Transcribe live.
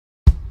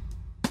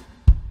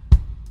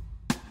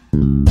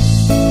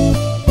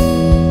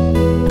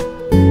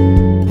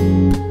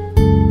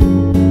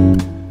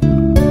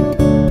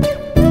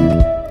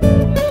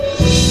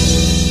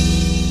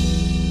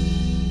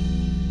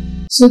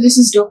So this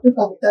is Dr.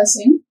 Kavita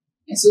Singh,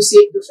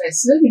 Associate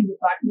Professor in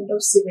Department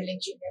of Civil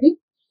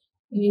Engineering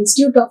in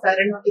Institute of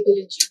Aeronautical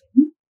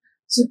Engineering.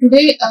 So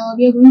today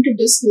we are going to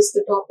discuss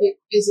the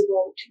topic is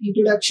about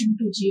Introduction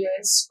to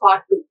GIS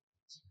Part 2.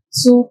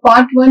 So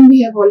Part 1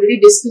 we have already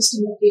discussed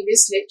in the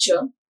previous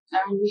lecture,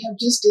 and we have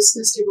just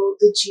discussed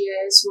about the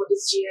GIS, what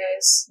is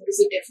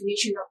the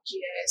definition of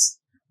GIS,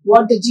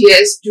 what the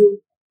GIS do,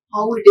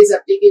 how it is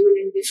applicable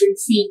in different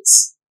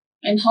fields,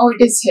 and how it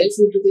is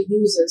helpful to the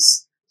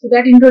users. So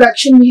that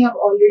introduction we have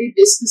already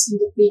discussed in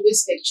the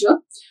previous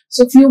lecture.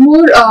 So few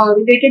more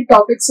related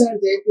topics are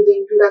there to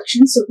the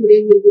introduction. So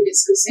today we will be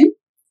discussing.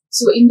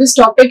 So in this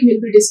topic we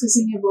will be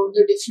discussing about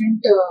the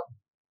different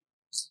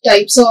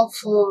types of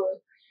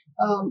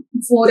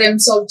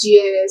forums of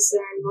GIS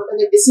and what are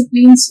the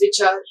disciplines which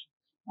are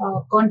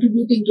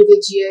contributing to the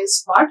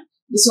GIS part.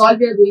 This all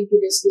we are going to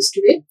discuss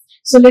today.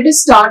 So let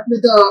us start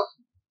with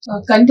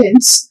the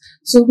contents.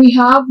 So we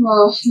have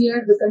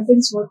here the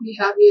contents. What we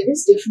have here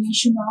is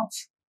definition of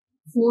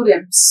 4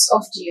 M's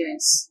of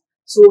GIS.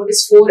 So what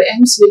is 4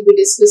 M's we'll be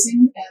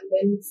discussing, and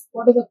then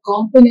what are the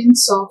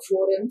components of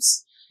 4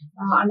 M's.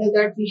 Under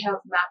that we have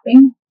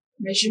mapping,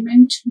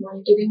 measurement,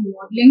 monitoring,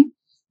 modeling,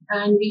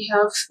 and we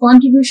have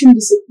contribution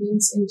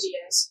disciplines in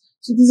GIS.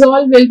 So this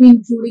all will be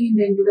including in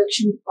the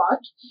introduction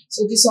part.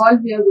 So this all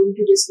we are going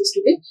to discuss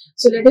today.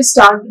 So let us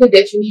start with the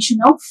definition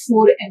of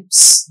 4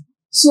 M's.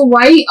 So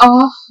why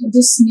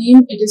this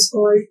name it is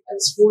called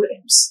as 4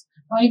 M's?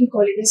 Why we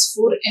call it as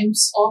 4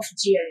 M's of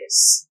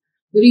GIS?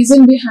 The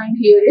reason behind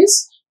here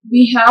is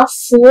we have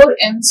 4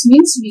 M's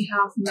means we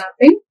have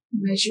mapping,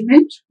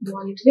 measurement,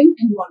 monitoring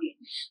and modeling.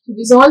 So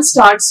this all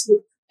starts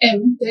with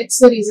M. That's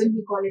the reason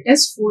we call it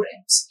as 4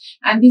 M's.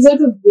 And these are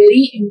the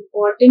very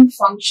important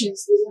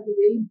functions. These are the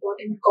very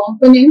important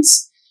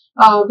components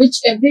which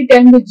every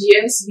time the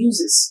GIS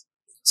uses.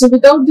 So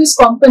without these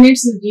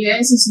components, the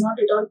GIS is not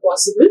at all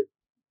possible.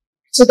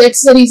 So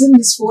that's the reason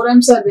these 4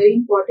 M's are very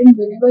important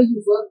whenever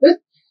you work with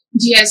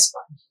GIS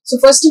part. So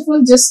first of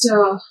all, just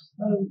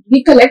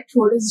recollect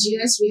what is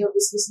GIS we have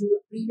discussed in the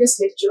previous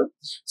lecture.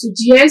 So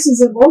GIS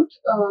is about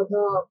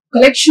the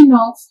collection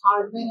of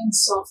hardware and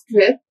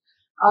software,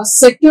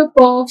 setup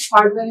of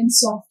hardware and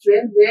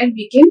software where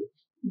we can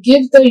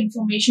give the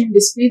information,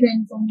 display the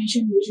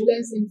information,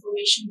 visualize the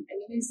information,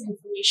 analyze the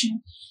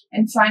information,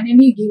 and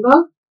finally give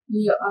a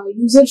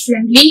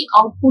user-friendly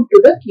output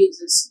to the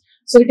users.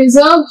 So it is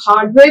a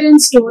hardware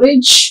and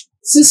storage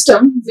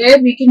system where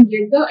we can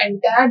get the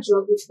entire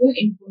geographical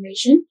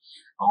information,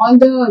 all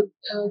the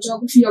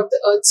geography of the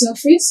Earth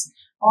surface,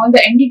 all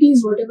the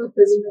entities whatever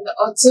present on the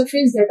Earth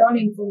surface, that all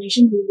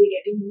information we will be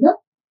getting in the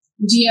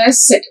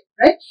GIS setup,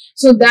 right?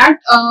 So that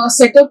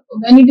setup,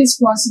 when it is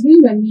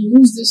possible, when we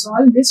use this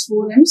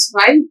 4 M's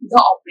while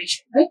the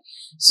operation, right?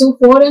 So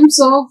 4 M's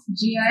of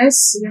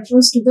GIS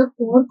refers to the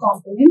core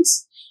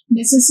components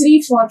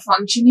necessary for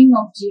functioning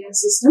of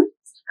GIS system,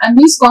 and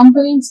these 4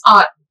 components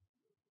are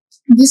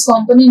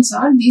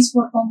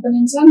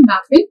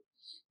mapping,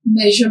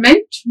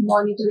 measurement,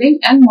 monitoring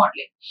and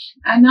modeling,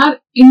 and are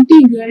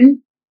integral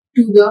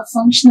to the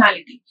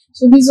functionality.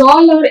 So these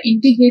all are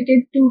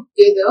integrated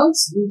together,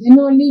 so then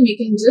only we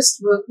can just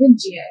work with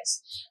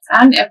GIS.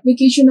 And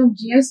application of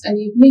GIS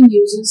enabling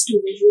users to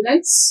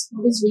visualize.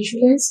 What is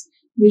visualize?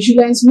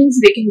 Visualize means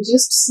they can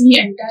just see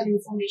entire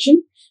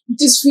information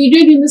which is fed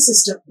in the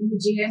system, in the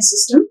GIS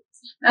system,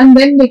 and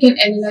then they can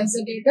analyze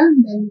the data,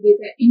 then they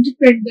can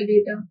interpret the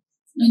data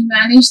and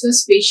manage the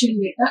spatial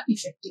data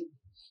effectively.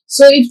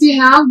 So if they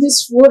have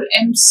this 4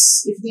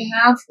 M's, if they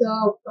have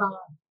the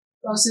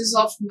process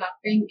of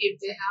mapping, if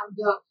they have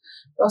the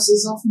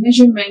process of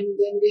measurement,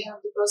 then they have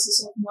the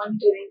process of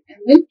monitoring and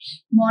then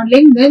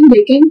modeling, then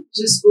they can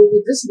just go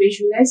with this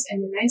visualize,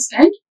 analyze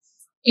and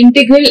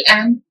integral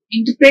and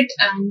interpret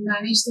and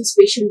manage the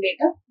spatial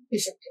data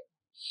effectively.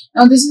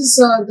 Now this is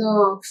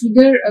the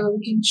figure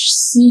we can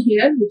see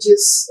here, which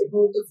is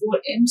about the 4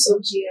 M's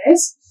of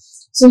GIS.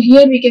 So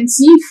here we can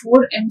see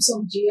 4 M's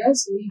of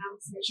GIS. We have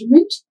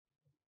measurement,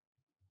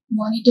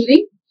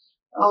 monitoring,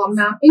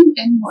 mapping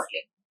and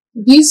modeling.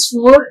 These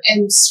 4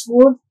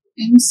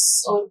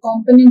 M's or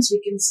components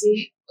we can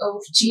say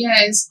of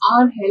GIS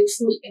are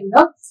helpful in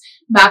the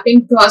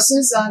mapping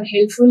process, are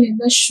helpful in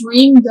the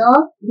showing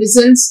the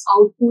results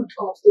output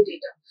of the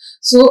data.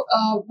 So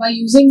by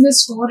using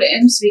this 4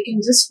 M's we can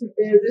just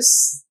prepare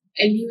this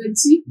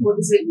LULC. What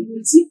is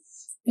LULC?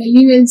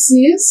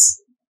 LULC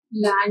is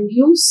land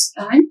use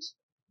and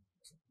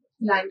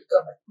land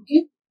cover.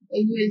 Okay.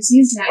 LULC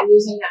is land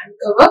use and land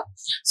cover.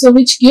 So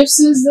which gives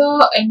us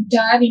the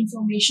entire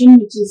information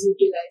which is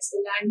utilized.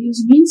 The land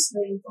use means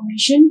the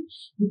information,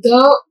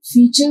 the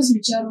features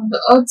which are on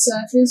the Earth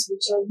surface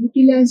which are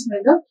utilized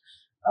by the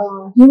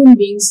human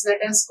beings, that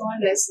is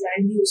called as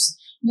land use.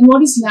 Then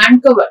what is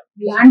land cover?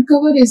 Land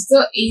cover is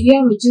the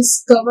area which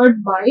is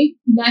covered by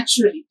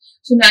naturally.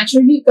 So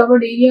naturally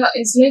covered area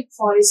is like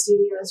forest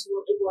areas,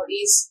 water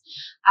bodies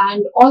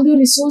and all the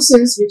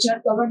resources which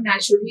are covered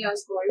naturally are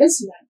called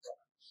as land cover.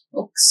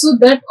 Okay, so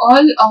that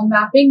all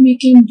mapping we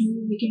can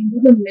do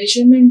the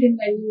measurement in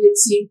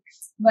LULC,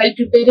 while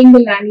preparing the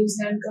land use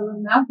land cover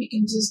map, we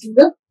can just do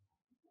the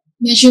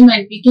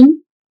measurement. We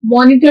can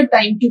monitor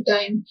time to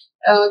time.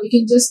 We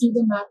can just do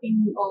the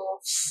mapping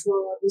of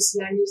this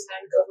land use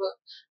land cover,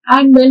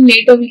 and then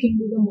later we can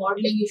do the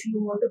modeling. If you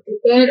want to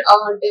prepare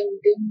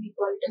then we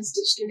call it as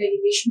digital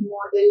elevation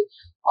model,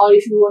 or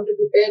if you want to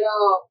prepare a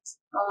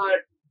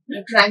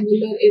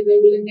triangular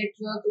irregular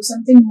network or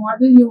something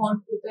model you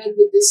want to prepare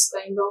with this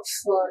kind of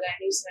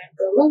land use land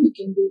cover, we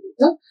can do with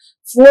the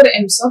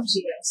 4Ms of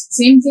GIS.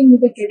 Same thing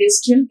with the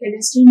cadastral.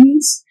 Cadastral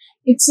means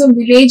it's a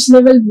village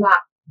level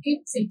map.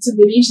 Okay, it's a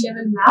village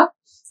level map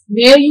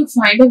where you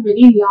find a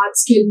very large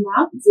scale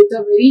map with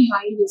a very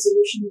high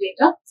resolution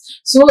data.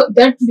 So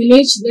that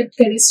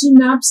cadastral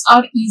maps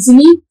are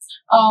easily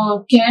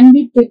can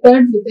be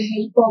prepared with the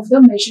help of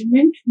the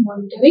measurement,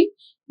 monitoring,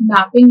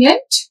 mapping, and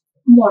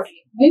modeling.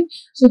 Right?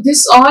 So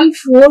this all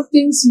 4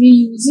 things we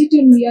use it,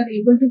 and we are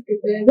able to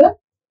prepare the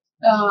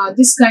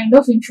this kind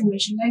of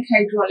information like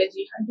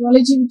hydrology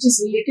which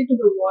is related to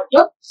the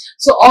water.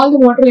 So all the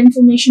water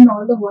information,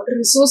 all the water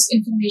resource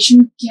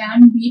information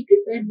can be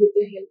prepared with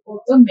the help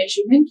of the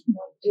measurement,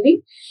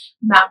 monitoring,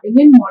 mapping,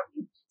 and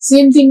modeling.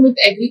 Same thing with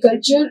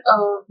agriculture.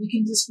 We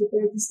can just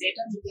prepare this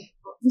data with the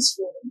help of these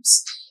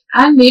forums,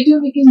 and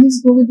later we can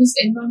just go with this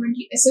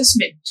environmental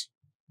assessment.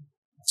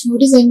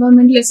 What is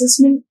environmental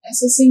assessment?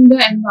 Assessing the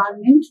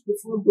environment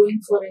before going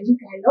for any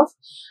kind of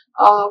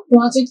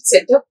project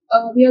setup.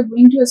 We are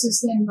going to assess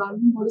the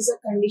environment. What is the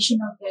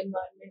condition of the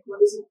environment? What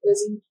is it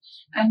present?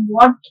 And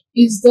what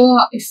is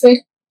the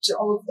effect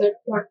of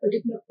that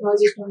particular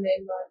project on the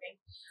environment?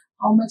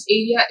 How much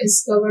area is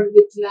covered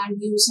with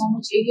land use? How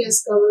much area is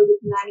covered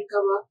with land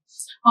cover?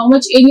 How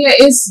much area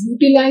is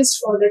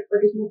utilized for that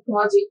particular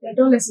project? That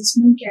all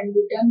assessment can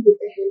be done with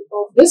the help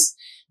of this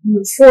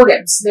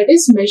 4Ms, that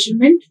is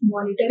measurement,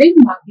 monitoring,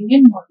 mapping,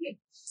 and modeling.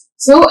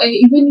 So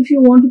even if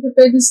you want to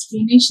prepare this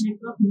drainage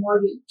network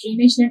model,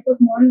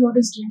 what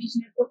is drainage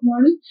network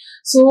model?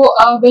 So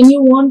when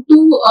you want to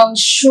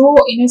show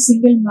in a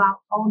single map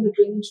how the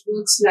drainage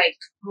works,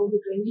 like how the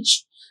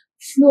drainage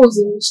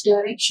flows in which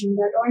direction,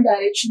 that all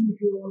direction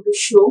if you want to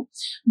show,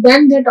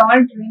 then that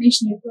all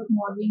drainage network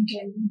modeling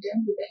can be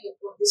done with the help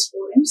of these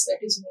 4Ms,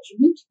 that is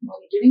measurement,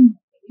 monitoring,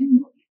 mapping,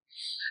 and modeling.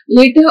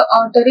 Later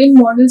terrain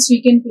models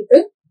we can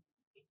prepare.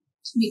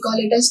 We call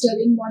it as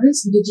terrain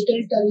models,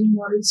 digital terrain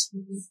models.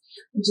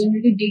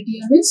 Generally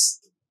DTM is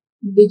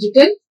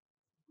digital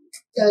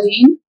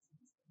terrain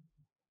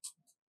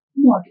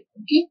model.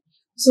 Okay,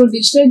 so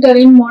digital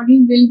terrain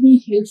model will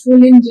be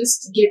helpful in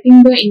just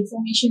getting the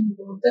information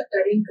about the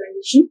terrain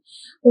condition.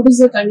 What is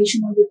the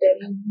condition of the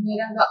terrain?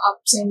 Where are the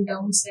ups and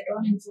downs? That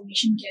all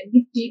information can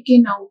be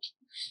taken out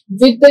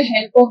with the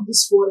help of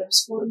these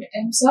 4Ms.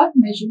 4Ms are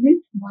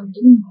measurement,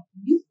 monitoring,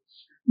 mapping,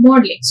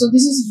 modeling. So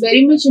this is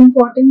very much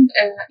important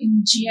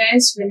in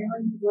GIS. Whenever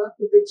you work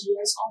with the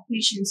GIS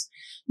operations,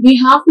 we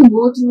have to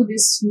go through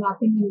this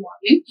mapping and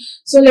modeling.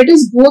 So let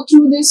us go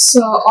through this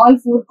all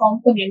 4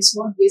 components,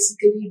 what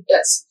basically it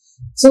does.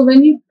 So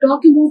when you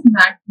talk about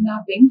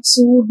mapping,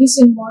 so this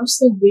involves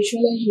the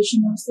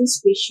visualization of the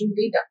spatial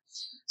data.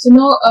 So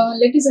now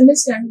let us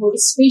understand what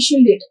is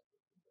spatial data.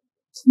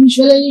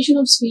 Visualization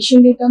of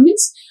spatial data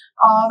means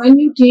when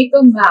you take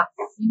a map,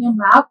 in a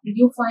map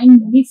you find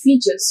many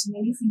features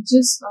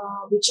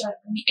which are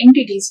many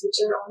entities which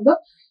are on the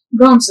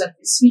ground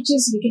surface.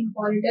 Features we can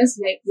call it as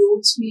like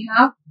roads we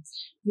have.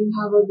 You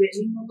have a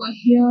building over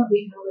here,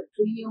 we have a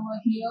tree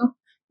over here,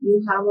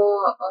 you have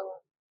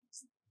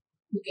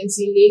you can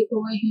see lake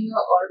over here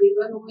or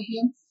river over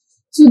here.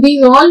 So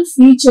these all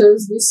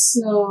features,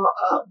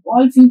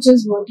 all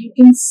features what you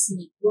can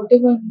see,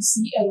 whatever we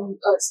see around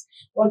us,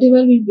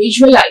 whatever we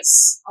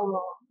visualize,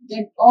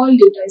 that all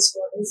data is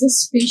called as a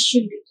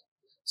spatial data.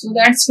 So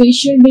that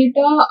spatial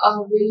data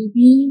will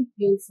be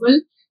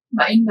helpful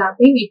in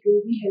mapping. It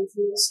will be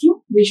helpful us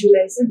to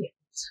visualize the data.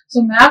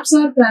 So maps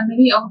are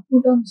primary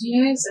output of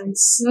GIS and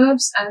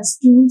serves as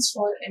tools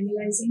for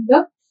analyzing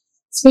the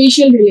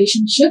spatial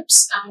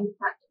relationships and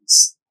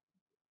patterns.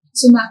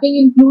 So mapping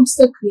includes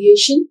the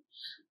creation,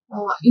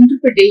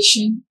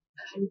 interpretation,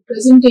 and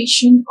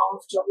presentation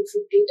of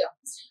geographic data.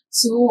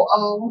 So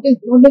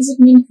what does it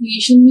mean?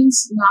 Creation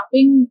means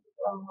mapping.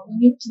 When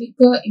you click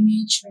a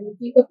image, when you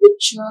click a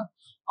picture,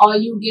 or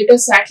you get a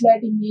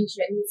satellite image,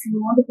 when if you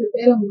want to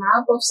prepare a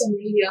map of some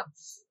area,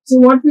 so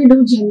what we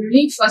do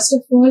generally, first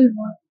of all,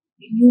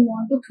 you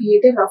want to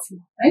create a rough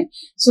map, right?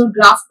 So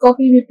draft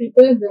copy we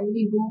prepare. When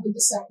we go with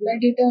the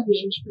satellite data,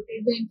 we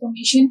interpret the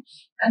information,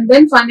 and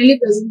then finally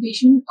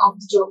presentation of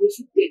the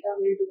geographic data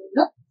we'll do in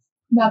the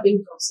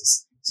mapping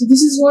process. So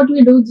this is what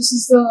we do. This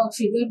is the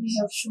figure we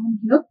have shown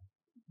here.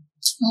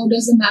 How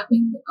does the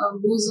mapping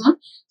goes on?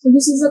 So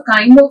this is a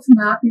kind of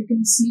map you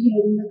can see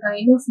here. In the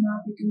kind of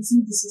map you can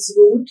see this is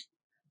road.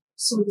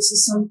 So this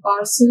is some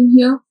parcel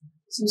here.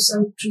 So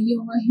some tree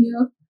over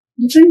here.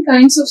 Different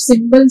kinds of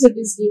symbols it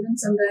is given.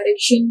 Some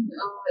direction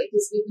it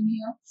is given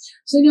here.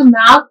 So in a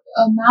map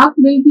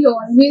will be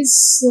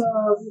always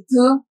with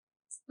the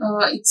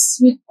always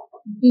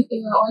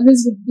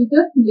with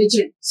the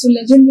legend. So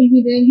legend will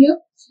be there here.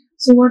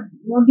 So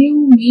what do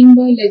you mean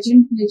by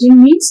legend?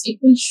 Legend means it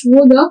will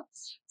show the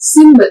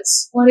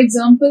symbols. For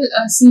example,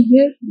 see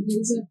here, there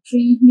is a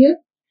tree here,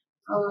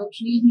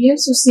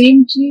 so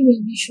same tree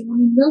will be shown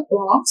in the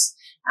box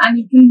and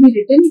it will be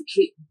written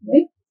tree,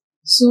 right?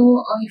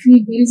 So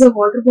there is a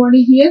water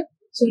body here,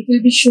 so it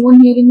will be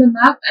shown here in the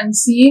map, and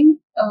same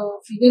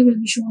figure will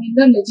be shown in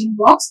the legend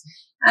box,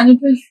 and it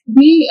will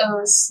be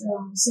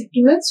set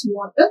to as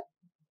water.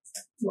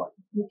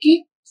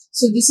 Okay,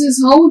 so this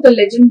is how the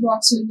legend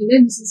box will be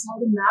there. This is how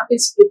the map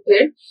is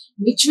prepared,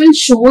 which will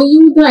show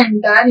you the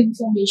entire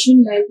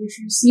information. Like if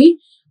you see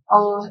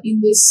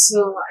in this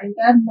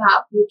entire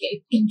map,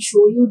 it can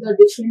show you the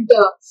different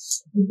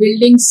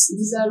buildings.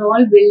 These are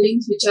all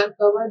buildings which are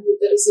covered with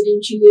the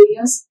residential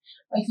areas.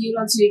 Here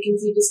also you can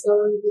see it is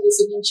covered with the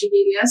residential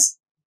areas.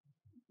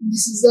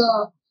 This is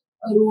a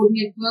road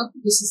network.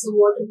 This is the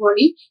water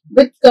body.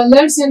 With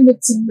colors and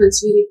with symbols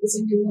we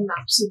represent in the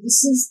map. So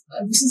this is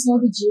how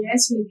the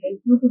GIS will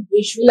help you to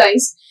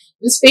visualize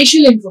the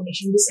spatial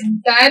information. This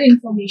entire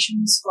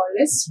information is called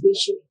as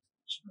spatial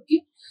information.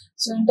 Okay.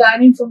 So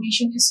entire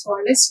information is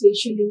called as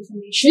spatial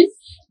information,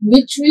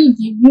 which will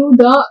give you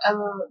the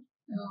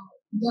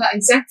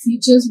exact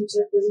features which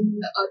are present in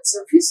the Earth's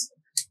surface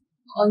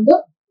on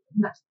the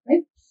map,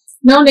 right?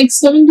 Now, next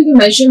coming to the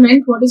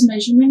measurement. What is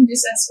measurement?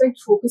 This aspect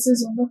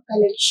focuses on the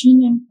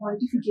collection and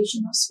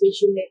quantification of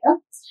spatial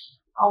data.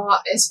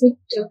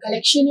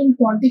 Collection and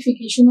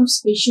quantification of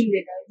spatial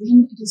data.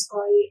 Again, it is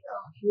called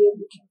here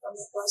we can come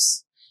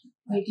across.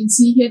 You can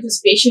see here the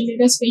spatial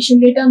data. Spatial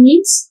data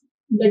means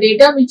the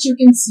data which you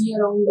can see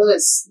around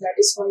us. That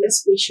is called as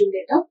spatial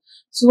data.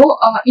 So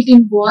it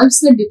involves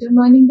the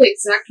determining the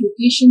exact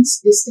locations,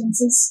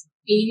 distances,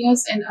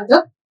 areas, and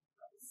other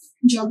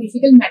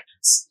geographical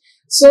metrics.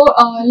 So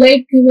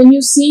like when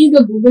you see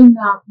the Google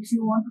map, if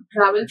you want to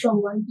travel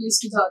from one place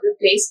to the other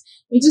place,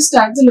 we just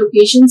type the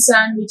locations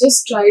and we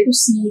just try to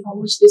see how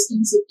much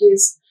distance it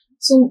is.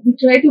 So we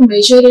try to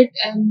measure it,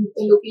 and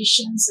the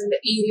locations and the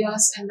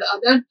areas and the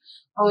other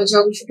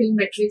geographical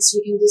metrics,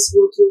 we can just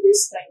go through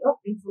this kind of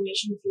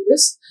information through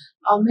this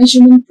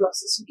measurement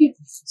process. Okay,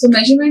 so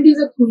measurement is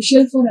a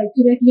crucial for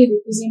accurately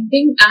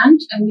representing and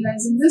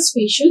analyzing the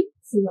spatial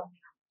phenomena.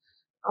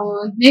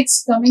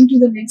 Next, coming to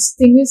the next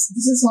thing is,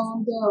 this is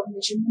how the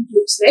measurement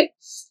looks like.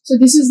 So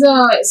this is the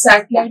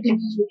satellite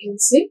image, we can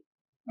say.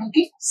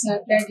 Okay,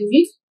 satellite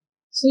image.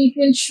 So it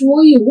will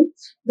show you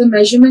the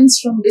measurements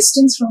from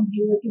distance from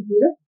here to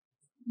here.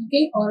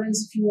 Okay, or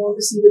else if you want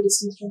to see the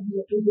distance from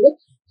here to here.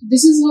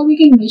 This is how we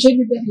can measure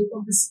with the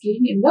help of the scale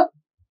in the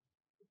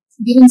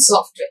given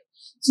software.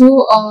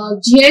 So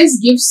GIS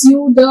gives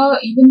you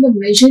even the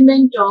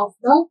measurement of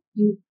the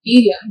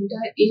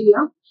entire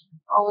area,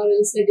 or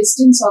else the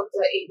distance of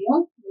the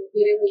area,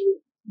 wherever you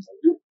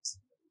want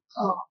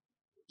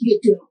to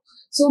get to know.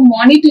 So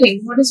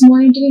monitoring. What is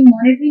monitoring?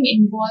 Monitoring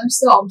involves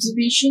the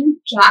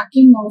observation,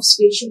 tracking of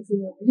spatial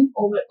phenomena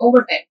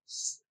over time.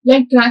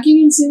 Like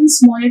tracking in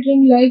sense,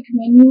 monitoring, like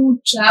when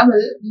you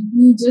travel,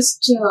 we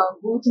just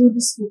go through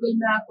this Google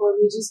map, or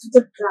we just do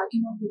the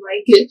tracking of the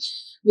vehicle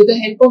with the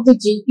help of the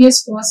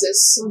GPS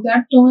process. So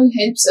that all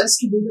helps us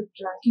to do the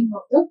tracking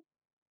of the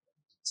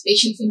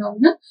spatial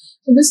phenomena.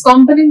 So this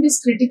component is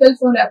critical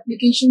for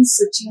applications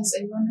such as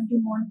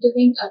environmental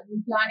monitoring, urban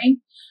planning,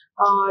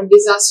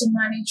 disaster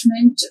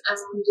management,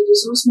 and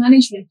resource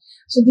management.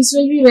 So this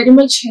will be very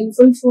much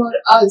helpful for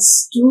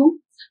us to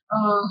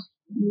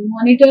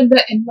monitor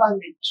the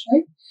environment,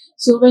 right?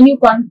 So when you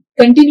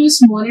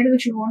continuous monitor,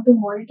 if you want to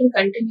monitor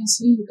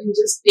continuously, you can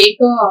just take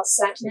a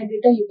satellite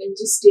data, you can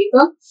just take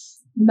a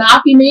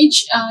map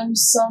image and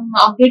some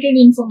updated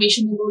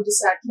information about the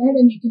satellite,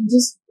 and you can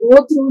just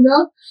go through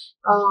the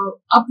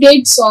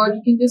updates, or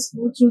you can just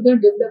go through the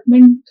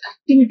development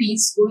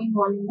activities going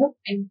on in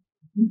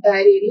the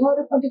entire area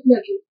or a particular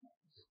area.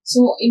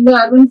 So in the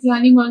urban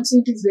planning also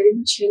it is very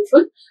much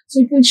helpful.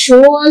 So it will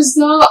show us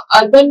the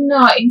urban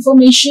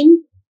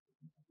information,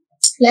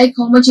 like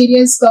how much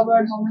area is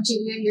covered, how much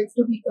area left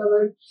to be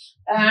covered,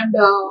 and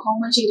how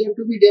much area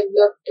to be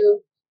developed,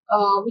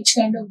 which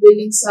kind of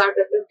buildings are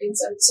developed in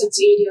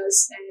such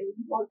areas, and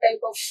what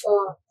type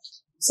of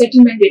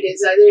settlement it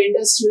is, either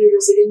industrial,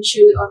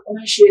 residential, or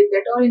commercial.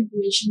 That all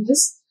information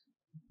is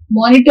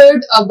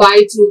monitored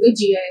through the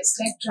GIS.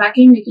 Like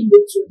tracking, we can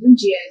do through the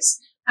GIS.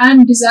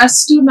 And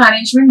disaster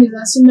management.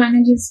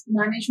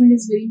 Management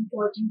is very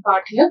important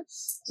part here.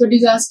 So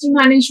disaster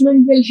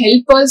management will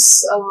help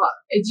us,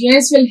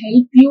 GIS will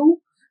help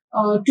you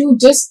to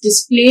just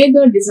display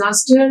the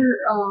disaster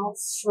of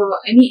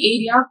any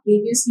area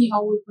previously,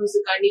 how it was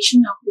the condition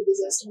after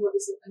disaster, what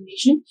is the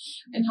condition,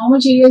 and how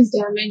much area is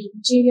damaged,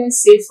 which area is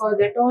safer.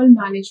 That all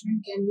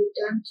management can be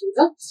done through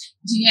the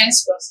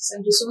GIS process.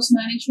 And resource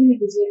management,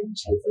 it is very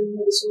much helpful in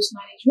the resource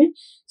management.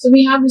 So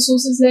we have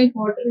resources like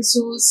water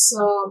resource,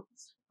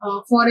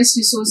 forest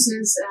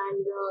resources,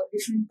 and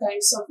different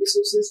kinds of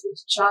resources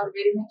which are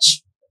very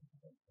much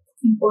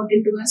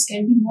important to us,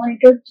 can be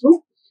monitored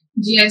through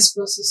GIS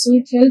process. So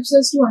it helps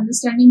us to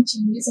understanding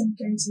changes and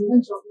trends in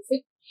the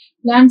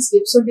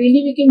landscape. So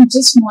daily we can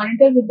just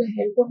monitor with the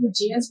help of the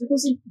GIS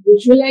because it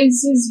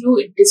visualizes you,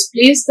 it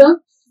displays the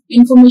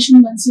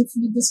information. Once you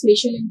feed the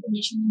spatial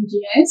information in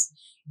GIS,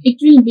 it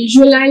will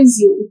visualize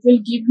you, it will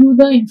give you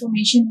the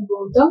information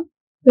about the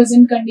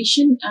present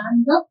condition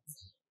and the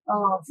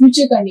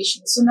future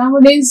conditions. So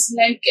nowadays,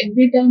 like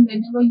every time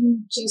whenever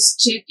you just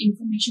check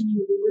information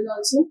in Google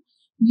also,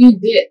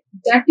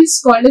 that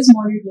is called as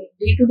monitoring.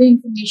 Day-to-day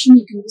information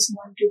you can just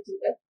monitor through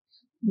that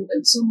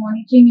Google. So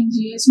monitoring in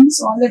GIS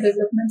means all the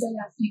developmental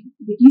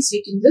activities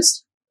we can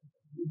just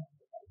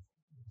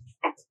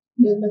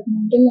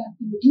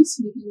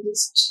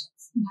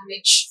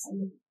manage,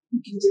 and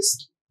we can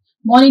just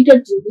monitor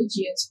through the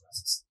GIS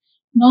process.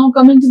 Now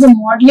coming to the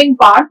modeling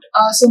part.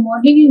 So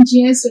modeling in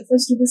GIS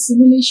refers to the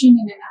simulation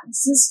and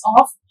analysis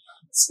of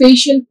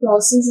spatial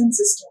process and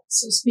systems.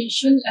 So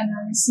spatial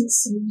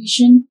analysis,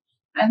 simulation,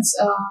 and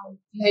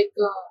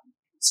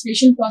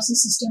spatial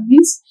process system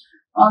means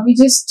we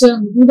just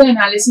do the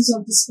analysis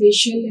of the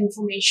spatial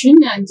information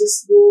and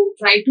just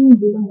try to do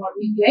the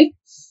modeling. Like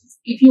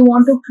if you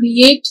want to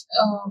create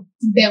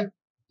them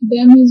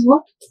is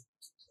what?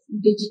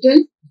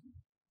 Digital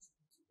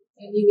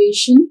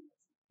elevation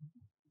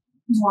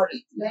model.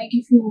 Like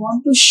if you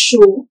want to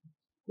show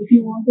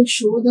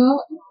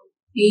the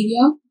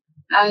area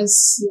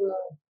as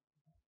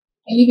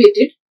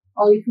elevated,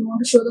 or if you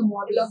want to show the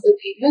model of that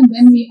area,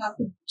 then we have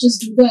to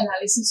just do the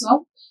analysis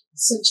of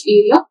such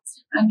area,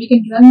 and we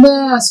can run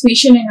the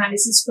spatial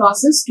analysis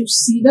process to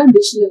see the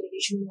digital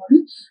elevation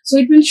model. So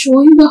it will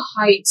show you the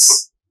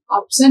heights,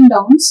 ups and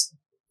downs,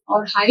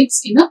 or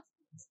heights in a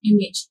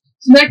image.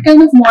 So that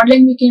kind of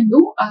modeling we can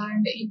do,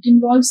 and it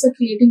involves the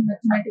creating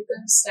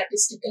mathematical,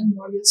 statistical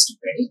models to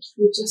predict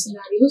future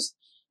scenarios,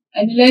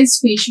 analyze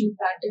spatial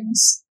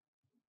patterns,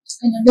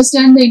 and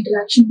understand the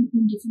interaction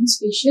between different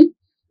spatial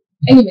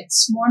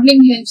elements.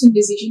 Modeling helps in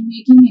decision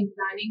making and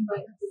planning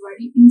by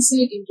providing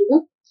insight into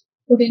the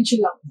potential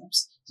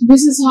outcomes. So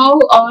this is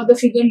how the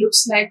figure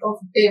looks like of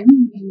them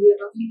when we are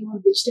talking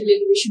about digital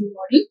elevation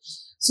model.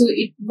 So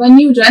when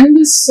you run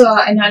this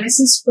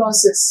analysis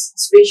process,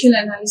 spatial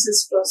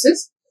analysis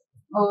process,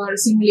 or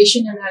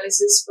simulation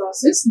analysis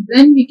process,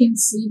 then we can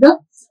see the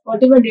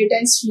whatever data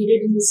is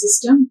fed in the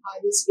system,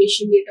 either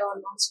spatial data or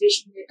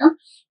non-spatial data.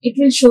 It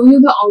will show you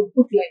the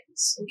output like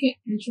this. Okay,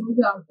 it will show you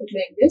the output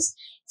like this.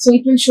 So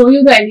it will show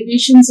you the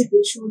elevations, it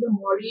will show the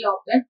model of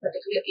that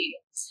particular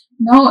area.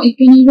 Now you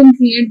can even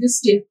create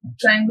this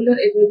triangular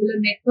irregular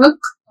network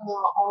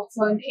of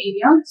an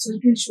area. So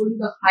it will show you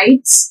the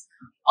heights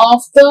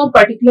of the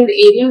particular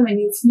area when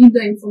you feed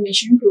the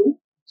information to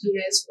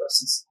GIS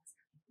process.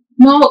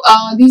 Now,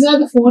 these are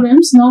the 4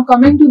 M's. Now,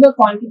 coming to the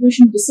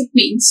contribution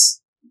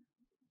disciplines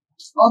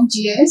of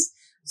GIS.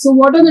 So,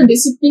 what are the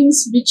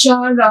disciplines which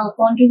are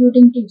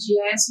contributing to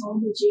GIS, how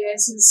the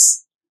GIS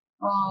is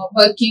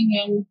working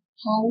and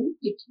how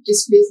it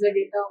displays the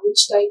data,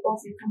 which type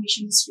of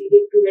information is fed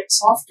to that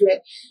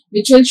software,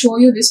 which will show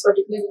you this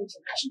particular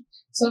information.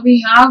 So, we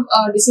have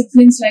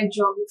disciplines like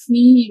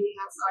geography, we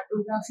have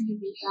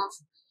cartography, we have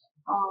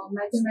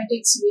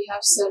mathematics, we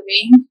have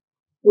surveying,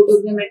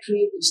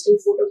 photogrammetry, digital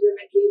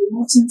photogrammetry,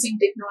 remote sensing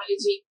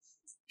technology,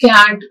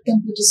 CAD,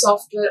 computer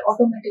software,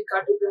 automatic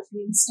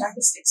cartography, and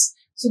statistics.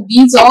 So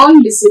these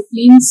all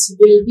disciplines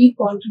will be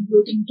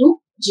contributing to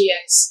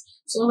GIS.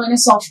 So when a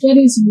software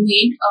is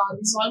made,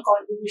 this all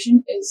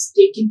contribution is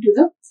taken to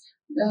the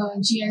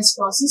GIS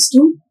process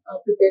to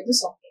prepare the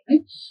software.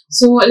 Right?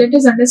 So let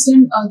us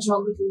understand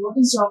geography. What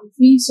is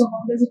geography? So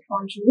how does it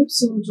contribute?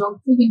 So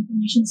geographic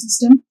information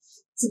system.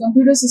 It's a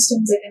computer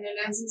system that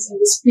analyzes and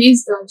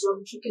displays the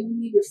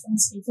geographically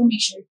referenced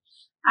information,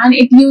 and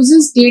it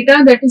uses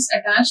data that is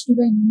attached to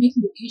the unique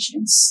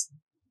locations.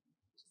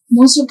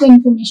 Most of the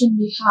information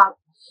we have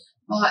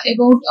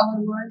about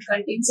our world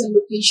contains a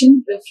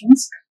location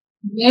reference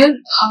where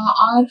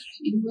our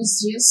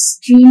USGS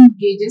stream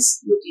gauge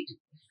is located.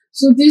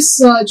 So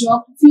this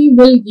geography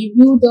will give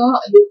you the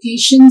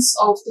locations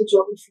of the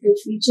geographical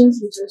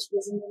features which are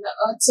present on the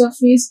Earth's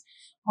surface,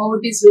 how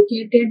it is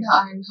located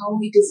and how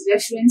it is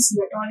referenced.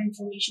 That all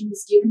information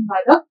is given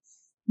by the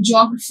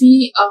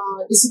geography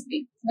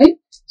discipline, right?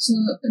 So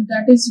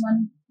that is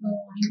one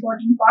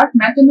important part.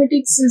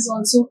 Mathematics is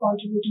also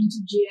contributing to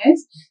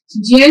GIS. So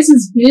GIS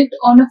is built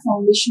on a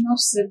foundation of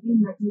several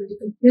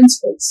mathematical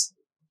principles.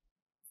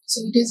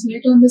 So it is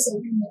built on the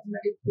several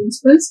mathematical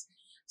principles.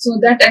 So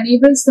that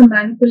enables the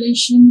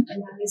manipulation,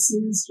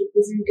 analysis,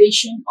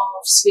 representation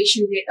of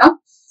spatial data.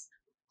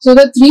 So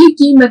the 3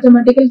 key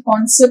mathematical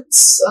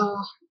concepts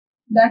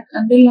that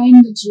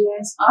underline the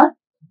GIS are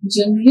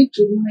generally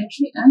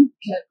trigonometry and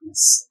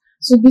calculus.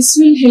 So this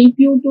will help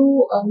you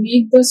to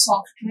make the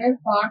software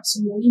part. So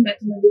many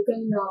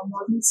mathematical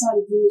models are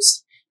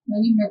used,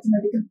 many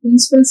mathematical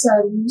principles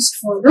are used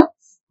for the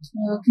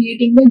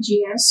creating the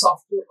GIS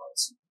software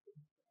also.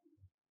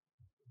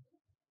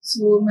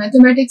 So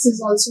mathematics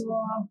is also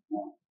a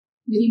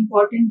very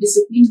important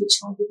discipline which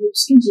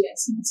contributes to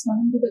GIS. Next,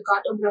 coming to the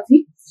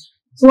cartography.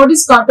 So what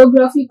is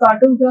cartography?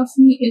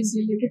 Cartography is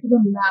related to the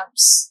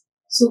maps.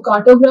 So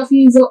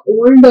cartography is an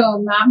old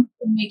map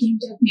making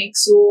technique.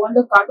 So all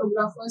the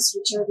cartographers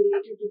which are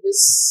related to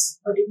this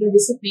particular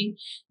discipline,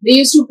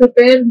 they used to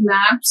prepare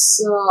maps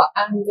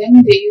and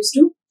then they used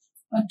to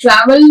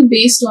travel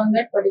based on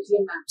that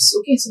particular maps.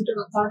 Okay, so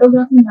the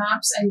cartography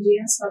maps and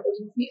GIS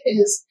cartography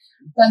is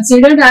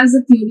considered as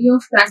the theory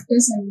of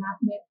practice and map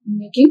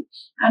making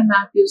and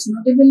map use,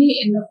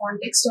 notably in the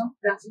context of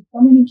graphic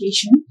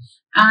communication,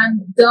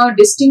 and the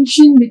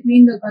distinction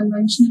between the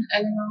conventional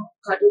analog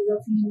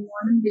cartography and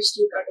modern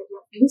digital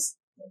cartography is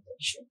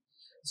contextual.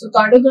 So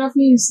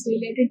cartography is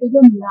related to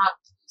the map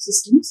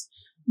systems.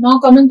 Now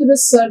coming to the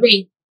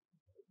surveying.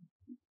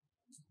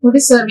 What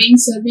is surveying?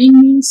 Surveying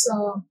means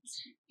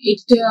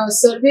it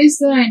surveys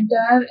the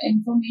entire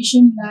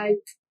information.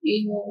 Like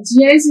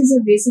GIS is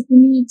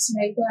basically it's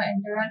like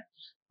an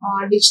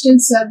entire digital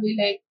survey.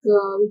 Like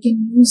we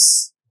can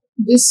use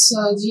this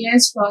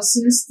GIS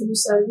process through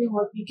survey.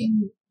 What we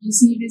can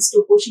receive is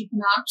topo-sheet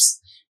maps,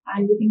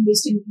 and we can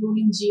just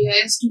including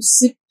GIS to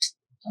sit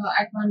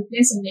at one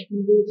place, and they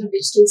can do the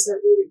digital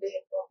survey with the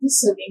help of the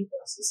surveying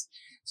process.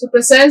 So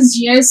precise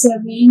GIS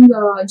surveying,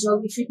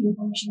 geographic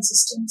information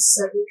systems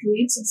survey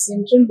creates a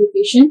central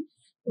location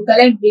to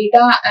collect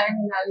data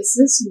and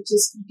analysis, which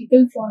is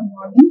critical for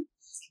modern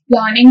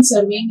planning,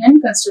 surveying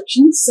and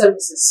construction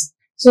services.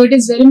 So it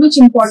is very much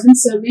important.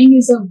 Surveying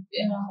is a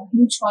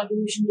huge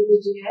contribution to the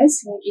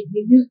GIS. Like it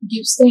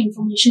gives the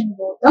information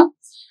about the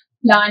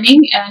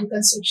planning and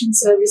construction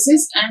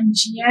services, and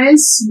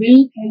GIS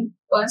will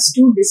help us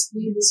to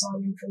display this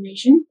all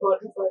information for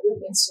the further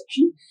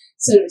construction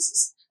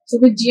services. So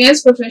with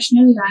GIS,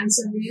 professional land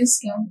surveyors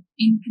can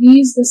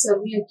increase the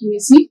survey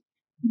accuracy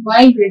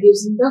while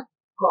reducing the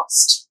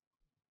cost.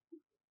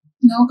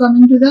 Now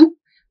coming to the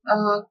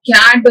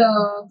CAD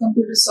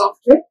computer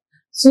software.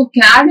 So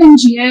CAD and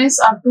GIS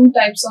are two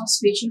types of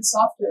spatial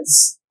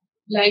softwares.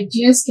 Like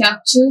GIS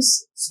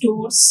captures,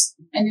 stores,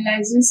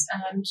 analyzes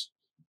and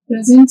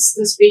presents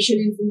the spatial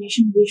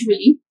information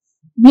visually.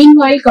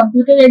 Meanwhile,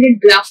 computer-aided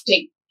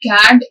drafting,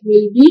 CAD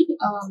will be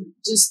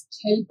just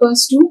help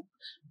us to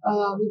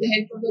with the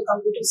help of the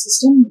computer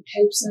system, it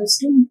helps us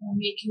to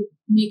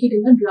make it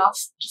in a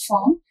draft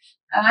form,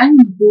 and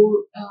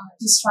go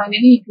just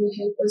finally it will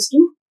help us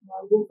to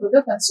go for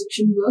the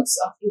construction works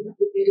after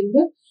preparing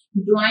the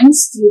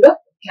drawings through the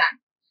CAD.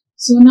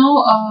 So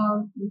now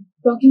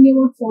talking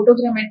about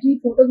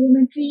photogrammetry.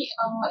 Photogrammetry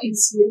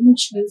is very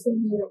much helpful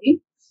here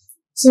again.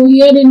 So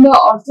here in the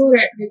ortho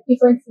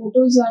rectified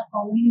photos are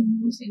commonly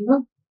used in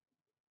the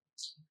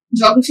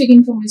geographic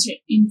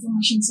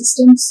information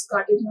systems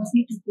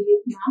cartography to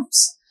create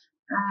maps,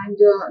 and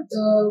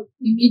the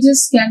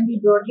images can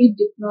be broadly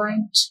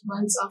deployed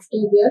once after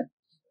their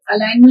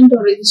alignment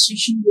or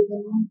registration with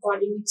the known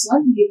coordinates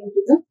are given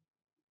to the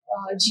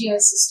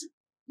GIS system.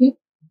 Okay.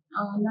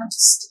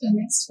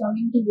 Next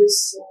coming to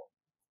this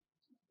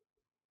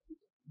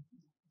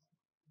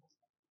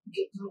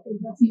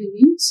cartography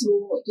again.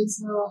 So it is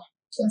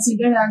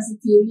considered as the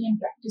theory and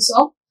practice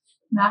of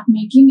map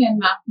making and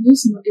map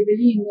use,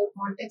 notably in the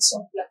context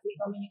of graphic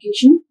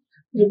communication.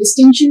 The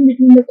distinction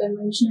between the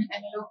conventional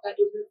analog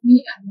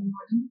cartography and the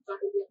modern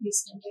cartography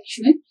is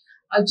contextual.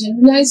 A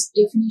generalized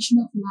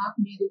definition of map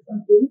may refer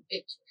to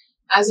it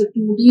as a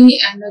 2D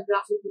and a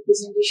graphic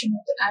representation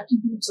of the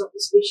attributes of the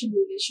spatial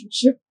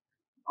relationship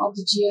of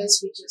the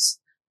GIS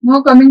features.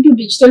 Now coming to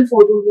digital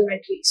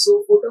photogrammetry.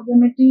 So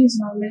photogrammetry is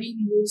normally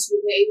used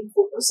with the aerial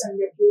photos, and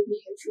that will be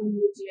helpful in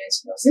the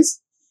GIS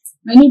process.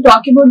 When you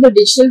talk about the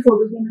digital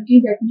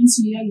photogrammetry, that means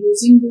we are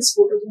using this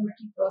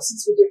photogrammetry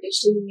process with the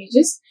digital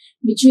images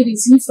which we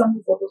receive from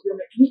the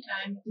photogrammetry,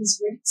 and it is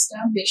well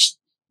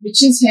established, which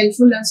is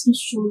helpful as to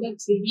show the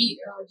 3D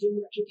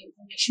geometric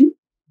information.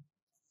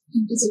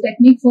 It is a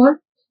technique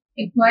for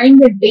acquiring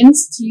the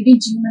dense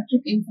 3D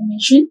geometric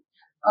information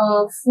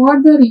for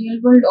the real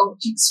world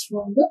objects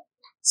from the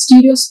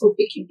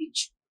stereoscopic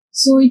image.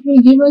 So it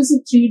will give us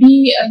a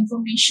 3D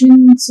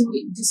information. So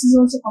this is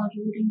also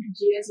contributing to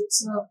GIS.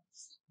 It's a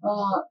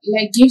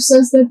like gives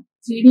us the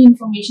 3D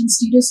information,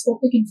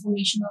 stereoscopic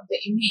information of the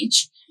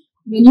image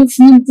when you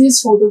feed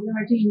this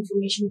photogrammetry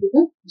information to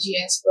the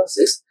GIS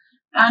process,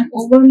 and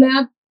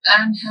overlap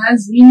and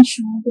has been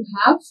shown to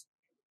have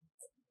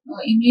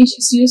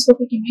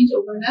stereoscopic image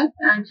overlap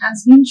and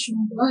has been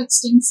shown to have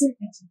extensive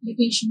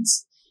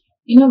applications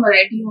in a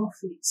variety of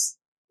fields.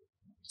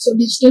 So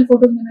digital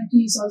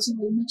photogrammetry is also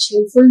very much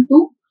helpful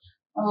to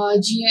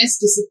GIS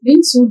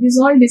disciplines. So these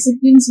all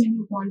disciplines, when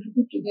you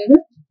contribute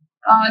together,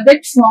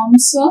 that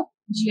forms a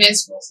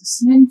GIS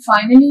process. And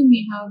finally,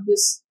 we have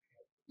this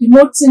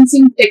remote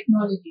sensing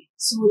technology.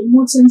 So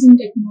remote sensing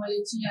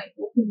technology, I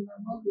hope you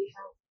remember, we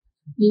have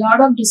a lot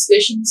of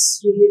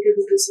discussions related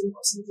to this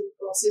remote sensing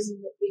process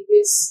in the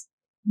previous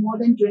more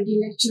than 20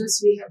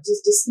 lectures. We have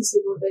just discussed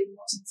about the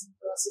remote sensing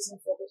process and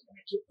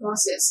photogrammetry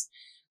process.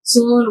 So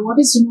what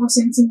is remote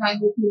sensing? I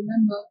hope you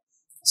remember.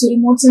 So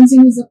remote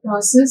sensing is the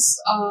process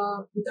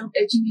without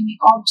touching any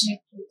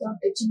object,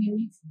 without touching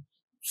any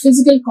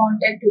physical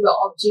contact to the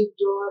object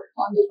or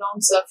on the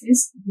ground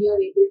surface, we are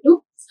able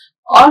to,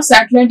 or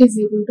satellite is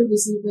able to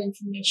receive the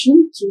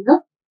information through the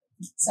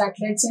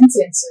satellites and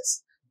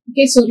sensors.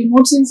 Okay, so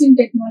remote sensing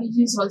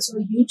technology is also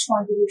a huge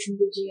contribution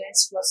to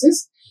GIS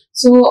process.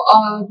 So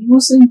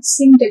remote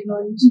sensing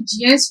technology,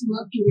 GIS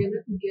work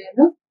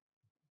together,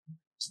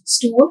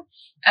 store,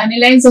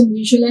 analyze and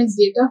visualize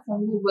data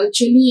from the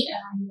virtually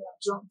and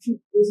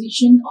geographic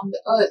position on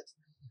the earth.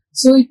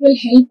 So it will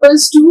help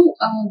us to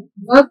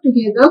work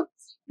together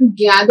to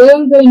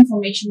gather the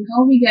information.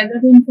 How we gather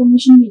the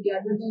information? We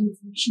gather the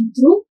information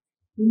through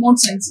remote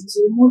sensing.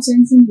 So remote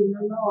sensing,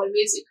 remember,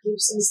 always it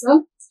gives us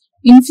the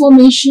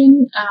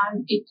information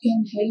and it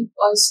can help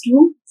us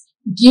to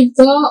give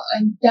the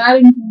entire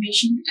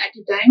information at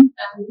a time,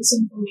 and this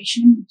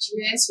information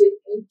GIS will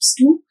helps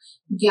to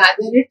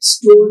gather it,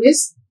 store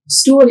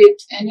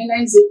it,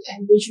 analyze it,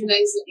 and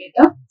visualize the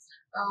data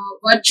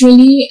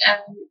virtually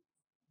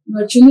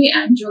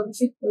and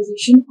geographic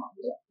position on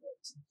the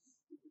earth.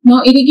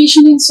 Now,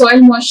 irrigation and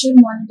soil moisture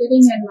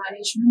monitoring and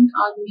management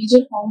are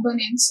major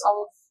components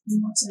of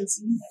remote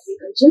sensing in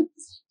agriculture.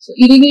 So,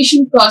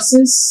 irrigation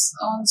process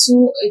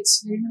also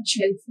it's very much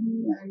helpful,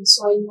 and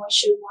soil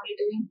moisture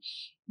monitoring.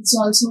 It's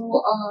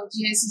also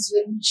GIS is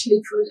very much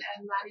helpful,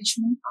 and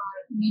management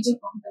are major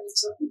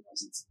components of remote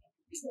sensing in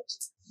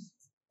agriculture.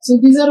 So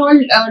these are all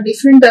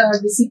different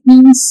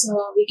disciplines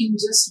we can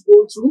just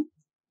go through.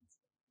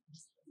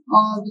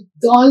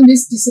 With all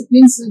these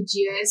disciplines,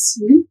 GIS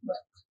will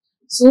work.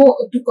 So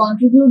to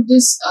contribute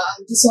this,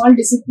 all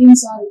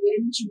disciplines are very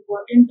much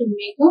important to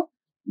make a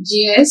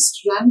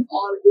GIS run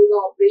or do the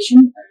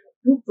operation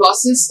to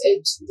process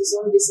it. These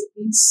all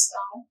disciplines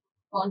are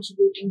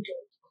contributing to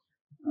it.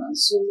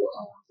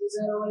 These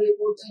are all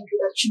about the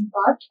introduction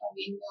part.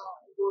 Again,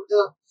 about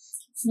the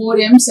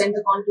 4Ms and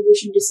the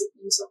contribution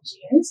disciplines of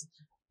GIS.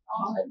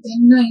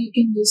 Then you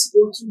can just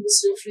go through these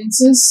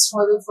references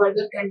for the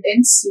further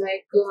contents,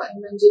 like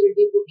MNG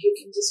Reddy book you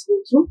can just go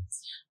through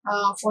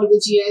for the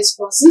GIS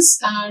process,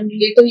 and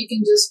later you can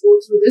just go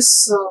through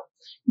this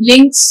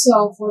links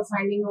for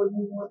finding out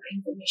more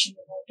information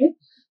about it,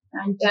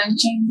 and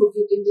Tanchain book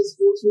you can just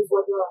go through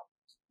for the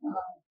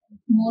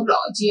more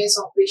GIS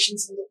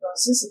operations in the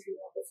process if you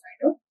want to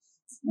find out.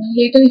 And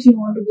later, if you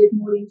want to get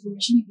more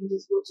information, you can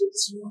just go through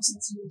this remote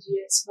sensing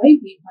GIS by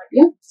V.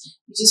 Bhatia,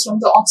 which is from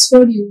the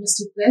Oxford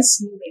University Press,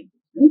 New England.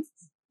 Right?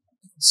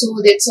 So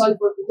that's all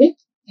for today.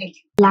 Thank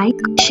you. Like,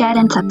 share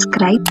and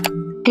subscribe.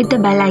 Hit the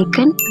bell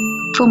icon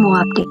for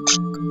more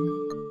updates.